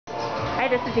Hi,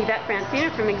 this is Yvette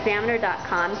Francina from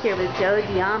Examiner.com here with Joe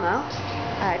Diamo.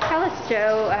 Tell us,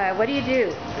 Joe, what do you do?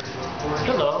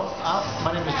 Hello,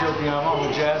 my name is Joe Diamo.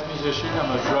 I'm a jazz musician. I'm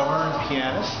a drummer and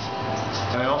pianist.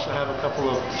 And I also have a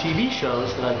couple of TV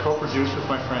shows that I co-produce with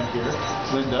my friend here,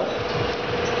 Linda,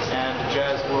 and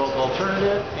Jazz World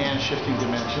Alternative and Shifting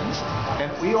Dimensions.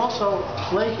 And we also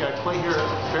play here. I play here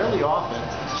fairly often,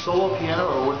 solo piano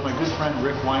or with my good friend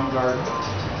Rick Weingarten.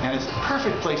 And it's the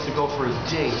perfect place to go for a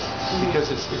date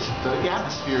because the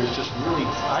atmosphere is just really,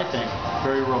 I think,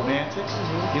 very romantic,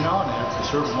 you know, and they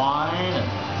serve wine and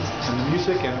the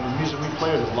music we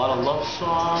play, there's a lot of love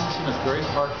songs, and it's very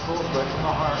heartful, it's right from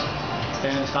the heart.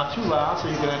 And it's not too loud, so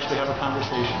you can actually have a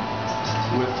conversation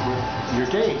with your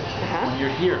date when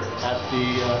you're here at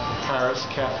the Paris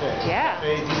Cafe. Yeah.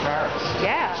 Cafe.avi Paris.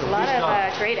 Yeah, so a lot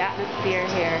of great atmosphere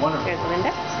here. Wonderful. There's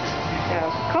Linda. So,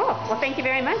 cool. Well, thank you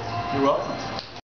very much. You're welcome.